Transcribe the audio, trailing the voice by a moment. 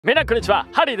みんなこんにちは、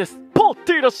ハリーです。ポッ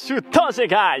ティラッシュ楽しい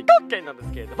かい今回なんで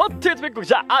すけれども、テートベック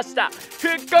じゃ明日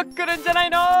復刻来るんじゃない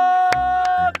の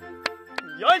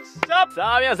よいしょ。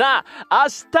さあ皆さん、明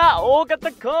日大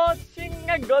型更新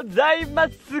がございま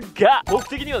すが、僕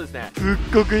的にはですね、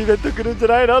復刻イベント来るんじゃ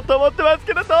ないのと思ってます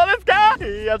けど、どうですか？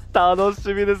いや、楽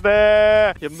しみです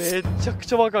ね。いや、めちゃく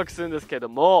ちゃワクワクするんですけど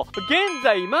も、現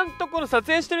在今のところ撮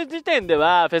影してる時点で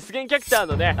は、フェスゲンキャラクター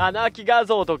のね、穴あき画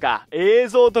像とか、映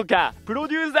像とか、プロ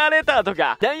デューサーレターと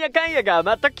か、なんやかんやが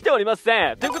全く来ておりま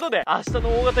せん。ということで、明日の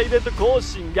大型イベント更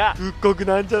新が復刻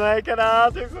なんじゃないか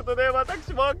なということで、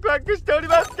私もワクワクしており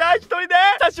ますが、一人で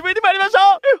久しぶりに参りましょ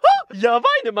う。やば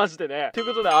いね、マジでね。という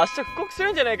ことで、明日復刻す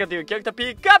るんじゃないかというキャラクターピ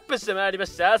ックアップしてまいりま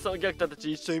した。そのキャラクターた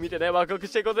ち一緒に見てね、ワクワク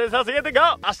していくことでさせていこう。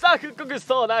明日復刻し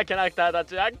そうなキャラクターた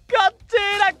ちはこち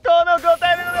ら、この5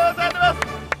体目でございま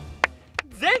す。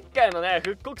前回のね、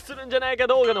復刻するんじゃないか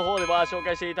動画の方では紹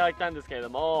介していただきたんですけれ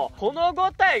ども、この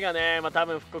5体がね、多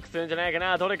分復刻するんじゃないか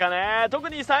な。どれかね、特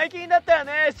に最近だったら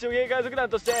ね、白ひげ海賊団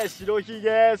として白ひ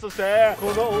げ、そして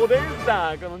このおでん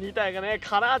さん、この2体がね、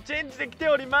カラーチェンジできて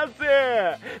おりま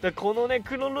す。このね、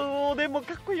黒のおでんも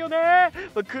かっこいいよね。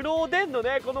黒おでんの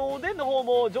ね、このおでんの方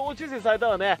も情報修正された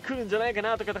らね、来るんじゃないか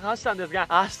なとか話したんですが、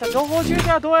明日情報修正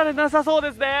はどうやらなさそう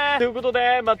ですね。ということ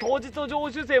で、当日の情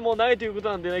報修正もないということ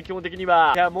なんでね、基本的に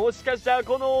は。いや、もしかしたら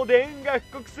このおでんが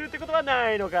復刻するってことは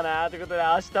ないのかなということで、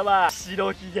明日は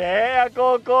白ひげや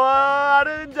ここあ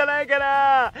るんじゃないか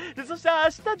な。で、そして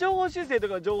明日情報修正と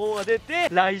か情報が出て、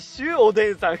来週おで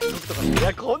んさん復刻とか、い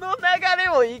や、この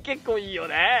流れも結構いいよ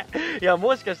ね。いや、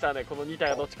もしかしたらね、この2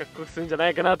体がどっちか復刻するんじゃな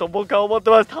いかなと僕は思って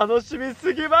ます。楽しみ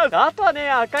すぎます。あとはね、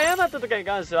赤ヤマトとかに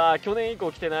関しては去年以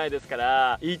降来てないですか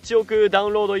ら、1億ダウ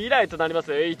ンロード以来となりま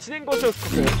す。1年越しの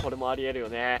復刻、これもあり得るよ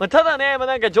ね。ただね、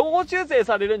なんか情報修正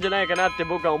されるんじゃないかなって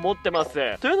僕は思ってま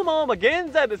す。というのも、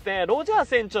現在ですね、ロジャー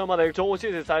船長まで情報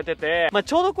修正されてて、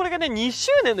ちょうどこれがね、2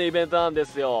周年のイベントなんで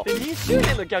すよ。で、2周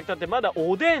年のキャラクターってまだ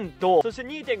おでんと、そして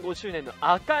 2.5 周年の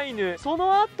赤犬、そ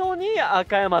の後に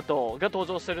赤ヤマトが登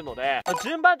場してるので、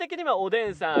順番的にはおで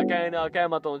んさん、赤犬、赤ヤ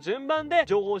マトの順番で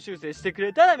情報修正してく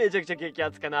れたらめちゃくちゃ激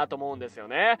アツかなと思うんですよ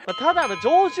ね。ただ情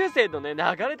報修正のね、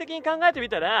流れ的に考えてみ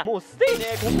たら、もうすでにね、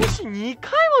今年2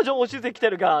回も情報修正来て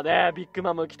るからね、ビッグ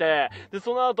マム来て。で、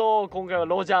その後、今回は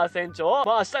ロジャー船長。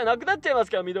明日なくなっちゃいます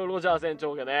けど、ミドルロジャー船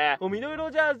長がね。もうミドルロ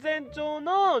ジャー船長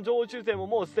の情報修正も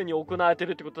もうすでに行われて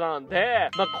るってことなんで、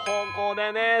ここ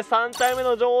でね、3体目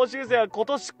の情報修正は今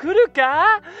年来る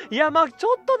か？いや、ち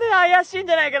ょっとね、怪しいん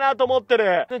じゃないかなと思って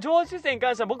る。情報修正に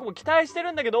関しては僕も期待して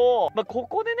るんだけど、こ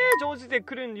こでね、情報修正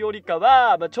来るよりか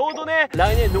は、ちょうどね、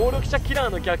来年能力者キラー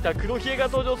のキャラクター、黒ひげが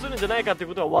登場するんじゃないかっていう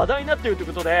ことが話題になっているという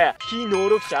ことで、非能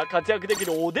力者、活躍でき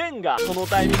るおでんが、その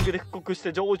タイミングで復刻し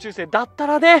て情報修正だった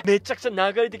らね、めちゃくちゃ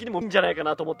流れ的にもいいんじゃないか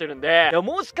なと思ってるんで、いや、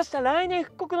もしかしたら来年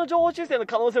復刻の情報修正の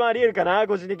可能性もあり得るかな、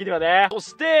個人的にはね。そ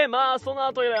して、その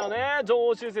後だよね、情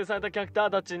報修正されたキャラクター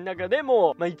たちの中で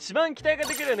も、一番期待が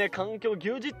できるね、環境を牛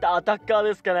耳ったアタッカー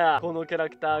ですから、このキャラ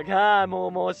クターが、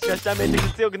もしかしたらめちゃく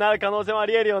ちゃ強くなる可能性もあ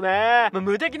り得るよね。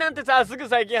無敵なんてさ、すぐ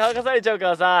最近剥がされちゃう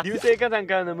からさ、流星火山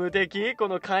からの無敵、こ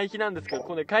の回避なんですけど、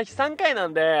これ回避3回な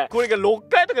んで、これが6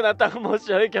回とかなったら面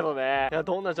白いけどね。いや、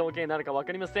どんな条件になるか分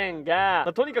かりませんが、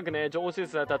とにかくね、情報修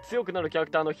正されたら強くなるキャラ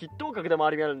クターの筆頭格でも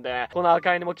あるんで、この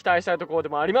赤犬も期待したいところで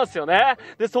もありますよね。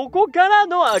で、そこから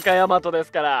の赤ヤマトで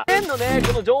すから、変のね、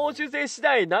この情報修正次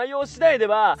第、内容次第で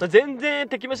は、全然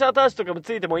敵武者アタッシュとかも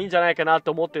ついてもいいんじゃないかな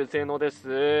と思ってる性能で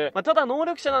す。ただ能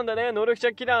力者なんでね、能力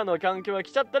者キラーの環境が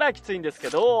来ちゃったらきついんですけ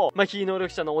ど、非能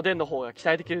力者のおでんの方が期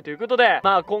待できるということで、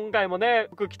今回もね、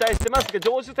僕期待してますけど、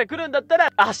情報修正来るんだったら、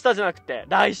明日じゃなくて、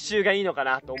来週がいいのか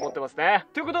なと思ってますね。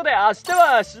ということで、明日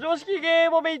は白ひげ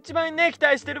も一番ね、期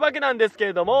待してるわけなんですけ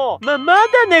れども、ま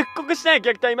だね、復刻しないキ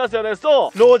ャラクターいますよね。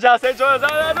そう、ロジャー船長でご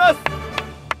ざいます。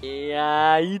い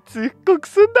やー、いつ復刻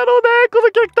すんだろうね、こ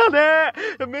のキャラクタ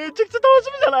ーね。めちゃくちゃ楽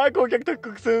しみじゃない？このキャラクター復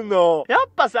刻すんの。やっ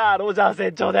ぱさ、ロジャー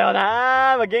船長だよ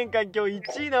な。現環境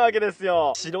1位なわけです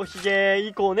よ。白ひげ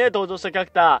以降ね、登場したキャラ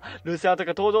クター、ルセアと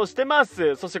か登場してま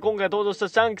す。そして今回登場した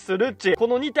シャンクス、ルッチ。こ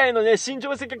の2体のね、新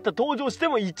上位キャラクター登場して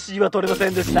も1位は取れませ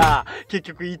んでした。結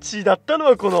局1位だったの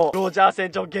はこの、ロジャー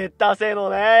船長ゲッター性能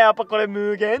ね。やっぱこれ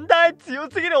無限大強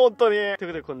すぎる、本当に。というこ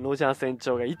とで、このロジャー船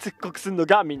長がいつ復刻すんの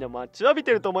か、みんな待ちわび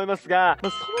てると思いますが、そ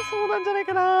ろそろなんじゃない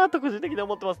かなと個人的に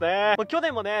思ってますね。去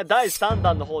年もね、第3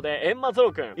弾の方で、エンマゾ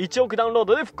ロくん、1億ダウンロー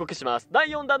ドで復刻します。第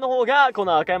4弾の方が、こ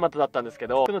の赤山とだったんですけ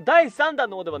ど、この第3弾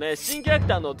の方でもね、新キャラク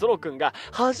ターのゾロくんが、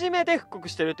初めて復刻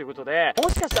してるということで、も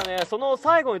しかしたらね、その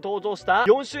最後に登場した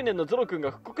4周年のゾロくん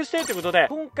が復刻してるということで、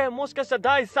今回もしかしたら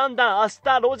第3弾、明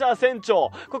日ロジャー船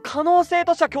長、これ可能性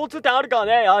としては共通点あるから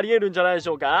ね、あり得るんじゃないでし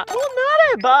ょうか。とな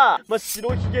れば、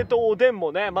白ひげとおでん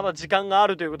もね、まだ時間があ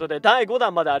るということで、第5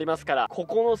弾までありますから、こ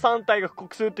この3体が復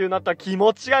刻するっていうなったら気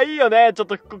持ちがいいよね。ちょっ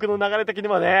と復刻の流れ的に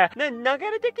はね。流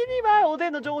れ的にはおで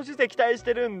んの情報修正期待し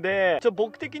てるんで、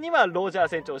僕的にはロジャー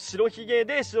船長、白ひげ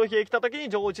で白ひげ来た時に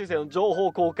情報修正の情報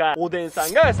交換、おでんさ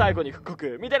んが最後に復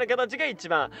刻、みたいな形が一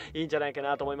番いいんじゃないか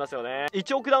なと思いますよね。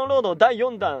1億ダウンロードの第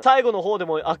4弾、最後の方で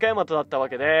も赤山とだったわ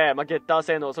けで、ゲッター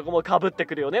性能、そこも被って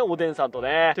くるよね、おでんさんと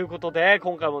ね。ということで、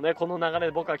今回もね、この流れ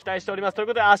で僕は期待しております。という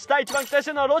ことで、明日一番期待し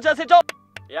てるのはロジャー船長。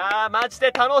いやー、マジ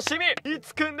で楽しみ。い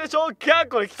つ来んでしょうか。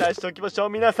これ期待しておきましょう、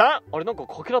皆さん。あれ、なんか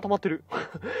かけら溜まってる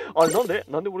あれ、な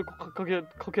んで俺かけ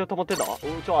ら溜まってんだ。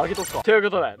上げとくか。というこ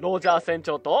とで、ロジャー船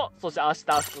長と、そして明日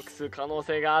復刻する可能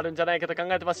性があるんじゃないかと考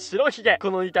えてます。白ひげ。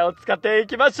この2体を使ってい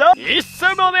きましょう。一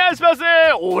緒もお願いします。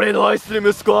俺の愛する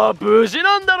息子は無事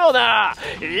なんだろうな。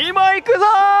今行くぞ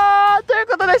ーという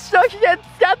ことで、白ひげ使っ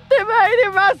てまいり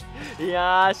ます。い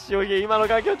やー、白ひげ今の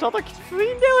環境ちょっときついんだよ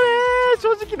ねー、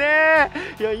正直ね。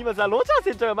いや、今さ、ロジャー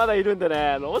船長がまだいるんで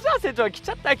ね、ロジャー船長が来ち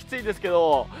ゃったらきついんですけ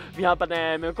ど、やっぱ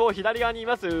ね、向こう左側にい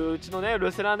ます、うちのね、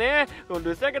ルセラね、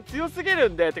ルセラが強すぎる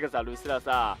んで、てかさ、ルセラ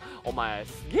さ、お前、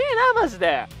すげえな、マジ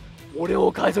で。俺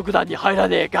を海賊団に入ら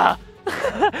ねえか。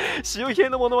白ひげ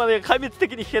のものまね、壊滅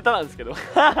的に下手なんですけど。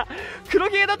黒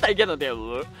ひげだったらいけんので、こ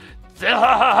ん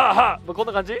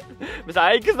な感じ。さ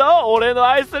あ行くぞ、俺の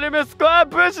愛する息子は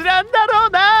無事なんだろう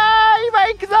な。今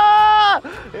行くぞ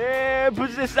無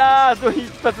事でした。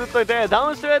一発撃っといて、ダ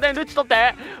ウンしてる間にルチ取っ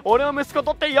て、俺の息子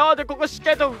取っていいよ。でここしっ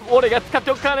かりと俺が使っ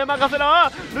ておくからね、任せろ。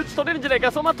ルチ取れるんじゃない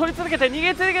か。そのまま取り続けて逃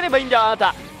げ続ければいいんだよ、あな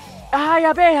た。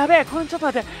やべえ、これちょっと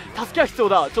待って、助けは必要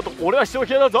だ。ちょっと俺は白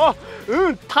ひげだぞ。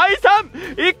退散。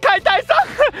一回退散。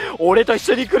俺と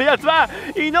一緒に来るやつは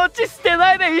命捨て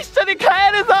ないで一緒に帰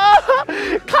るぞ。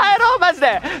帰ろう、マジ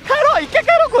で帰ろう。一回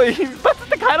帰ろう。これ一発っ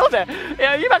て帰ろうぜ。い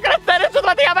や、今から伝える。ちょっと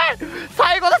待って、やばい。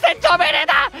最後の船長命令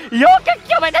だ。よく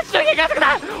聞こえた白ひげ監督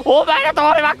だ。お前らと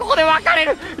俺はここで別れ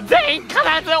る。全員必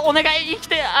ずお願い、生き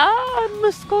て。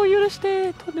息子を許し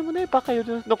て。とんでもねえバカよ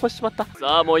り残してしまった。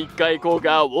さあもう一回行こう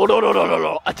か。おろろろろ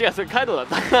ろ。違う、それカイドウだっ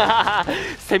た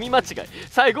セミ間違い。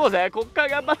さあ行こうぜ。こっから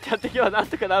頑張ってやっていけばなん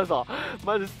とかなるぞ。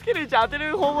まずスキル1当て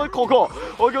る方もここ。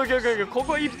オッケーオッケーオッケー。こ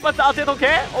こ一発当てとけ。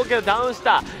オッケー、ダウンし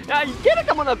た。いや、いける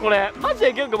かもな、これ。マジ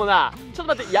でいけるかもな。ちょっ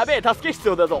と待って、やべえ、助け必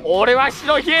要だぞ。俺は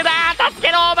白ひげだ。助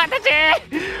けろ、お前たち。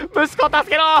息子助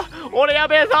けろ。俺や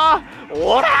べえぞ。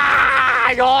おら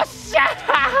ー、よっしゃ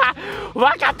ー。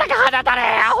分かったか、花だ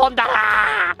ね。アホんだ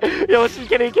な。よし、い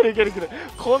ける。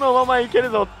このままいける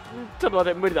ぞ。ちょっと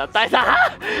待って、無理だ。大さん、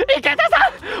いけたさん、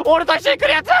俺と一緒に来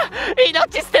るやつ、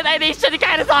命捨てないで一緒に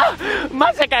帰るぞ。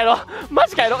マジで帰ろう。一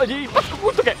発ここ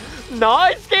打っとけ。ナ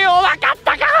イスケよ。分かっ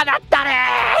たか、花だね。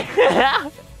あ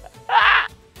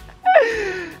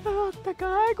った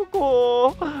かい、こ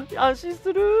こ。安心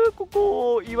する。こ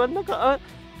こ岩の中。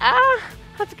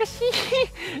恥ずかしい。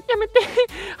やめて。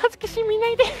恥ずかしい、見な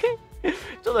いで。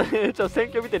ちょっと選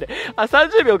挙見てね。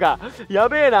30秒か。や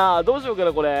べえな。どうしようか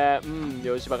な、これ。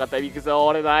よし、分かった。行くぞ。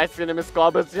俺の愛する息子は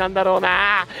無事なんだろう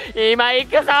な。今行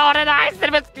くぞ。俺の愛す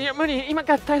る息子。いや、無理。今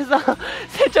から伝えるぞ。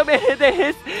成長命令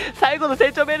です。最後の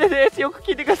成長命令です。よく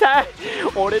聞いてください。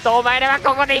俺とお前らは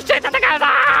ここで一緒に戦うぞ。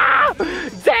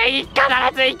全員必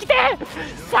ず生きて、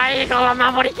最後は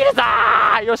守りきるぞ。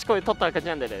よし、これ取ったら勝ち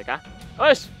なんだよねか。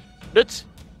よし、ルッチ。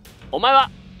お前は、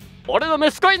俺の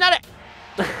息子になれ。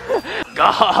ガ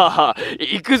ハハハ、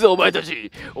行くぞお前たち。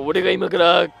俺が今か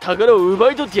ら宝を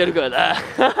奪い取ってやるからな。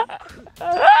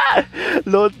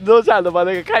ロジャーの真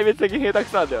似が壊滅的に下手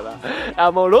くそなんだよ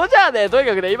な。もうロジャーね、とに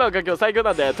かくね、今の環境最強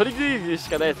なんで取り切るし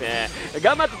かないですね。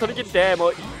頑張って取り切って、も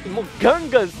うガン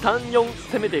ガン3、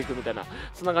4攻めていくみたいな、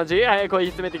そんな感じ。はい、これ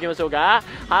詰めていきましょうか。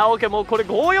はい、オッケー。もうこれ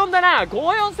5-4だな。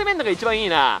5-4攻めるのが一番いい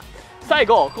な。最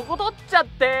後ここ取っちゃっ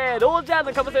て、ロジャー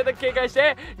のかぶせだけ警戒し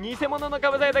て、偽物の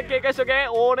かぶせだけ警戒しとけ。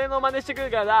俺の真似してく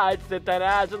るからな、あいつ絶対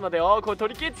な。ちょっと待ってよ、これ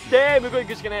取り切って向こう行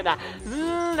くしかねえな。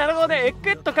なるほどね。エク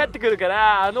ッと帰ってくるか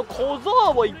ら、小僧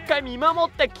を一回見守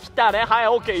ってきたね。はい、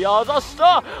オッケー。やざし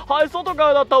た。はい、外か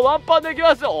らだったらワンパンでき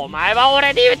ます。お前は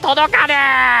俺に届かね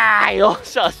え。よ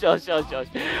し。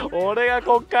俺が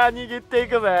こっから握ってい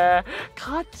くぜ。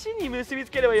勝ちに結び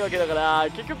つければいいわけだから、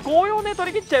結局5-4で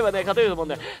取り切っちゃえばね、勝てると思うん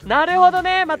で、なるるほど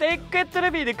ね、またエッグエット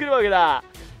ルビーで来るわけだ。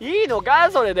いいのか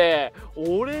それで。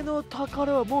俺の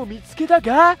宝はもう見つけた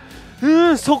か。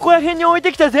そこら辺に置い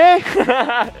てきたぜ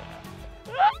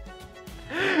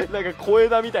なんか小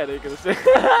枝みたいな言い方して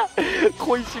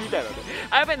小石みたいなね。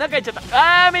あ、やばい、中入っちゃっ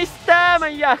た。ミスったー。まあ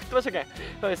いいや、吹っ飛ばしとけ。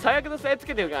最悪のさえつ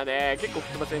けてるからね、結構吹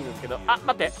っ飛ばせるんですけど。待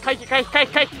って、回避。うわー、間に合わ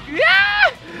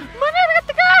なかっ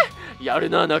たか。や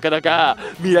るな、なかなか。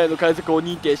未来の海賊を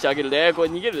認定してあげるね。これ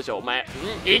逃げるでしょお前。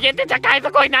逃げてちゃ海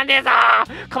賊王になんねえぞ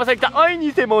ー。かまされきた。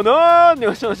偽物。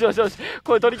よし。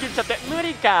これ取り切っちゃって無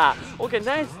理か。オッケー、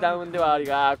ナイスダウンではある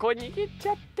が、これ逃げち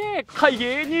ゃって会議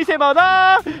偽物。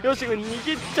よし、これ逃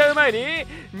げちゃう前に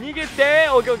逃げて、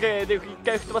オッケーで一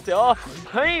回振ってますよ。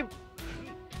はい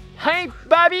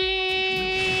バビ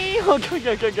ーン。オッケ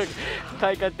ー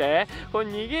買い替えて、これ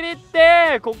逃げれっ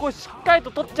てここしっかりと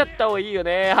取っちゃった方がいいよ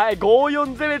ね。はい、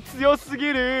5-4攻め強す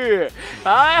ぎる。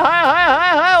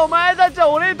はい、お前たちは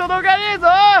俺に届かねえぞ。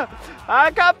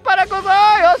赤っ腹こそ。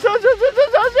よし。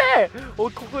お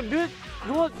い、ここ待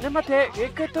って、エ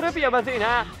ッグエットルビーはまずい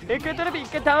な。エッグエットルビー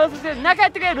一回倒させて中や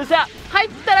ってくれるさ。入っ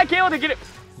たら KO できる。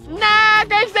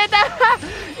返してたい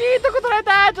いとこ取られ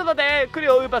た。ちょっと待って、来る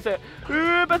よ。ルーパスって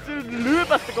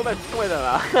ごめん、突っ込めた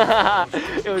な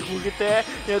よし、逃げて。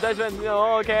いや、大丈夫。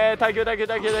オーケー、耐久。一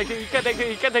回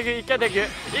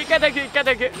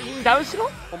ダウンしろ。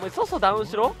お前そうダウン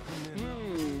しろ。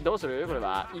どうするこれ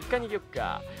は。一回逃げよっ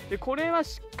か。で、これは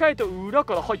しっかりと裏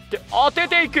から入って当て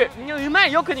ていく。うま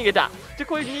い、よく逃げた。で、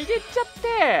これ逃げちゃっ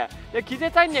てで、気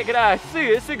絶入んねえからすぐ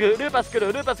ルーパス来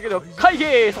る。会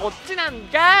議。そっちなん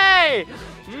かい。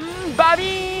バビ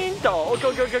ーンと。オッケ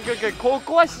ー。こ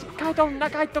こはしっかりと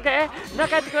中入っとけ。中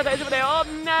入ってくれば大丈夫だよ。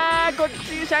こっち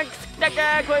シャンクス来た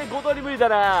か。これ5通り無理だ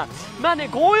な。まあね、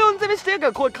5-4攻めしてるか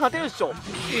らこれ勝てるっしょ。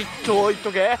一丁いっ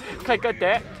とけ。帰っ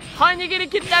てはい、握り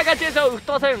切った。勝ちですよ。吹っ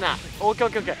飛ばされるな。オッケ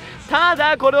ー。た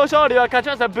だこれを勝利は勝ち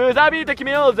ました。ブザービート決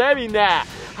めようぜみんな。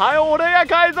はい、俺が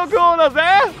海賊王だぜ。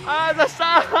ざし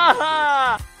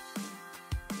た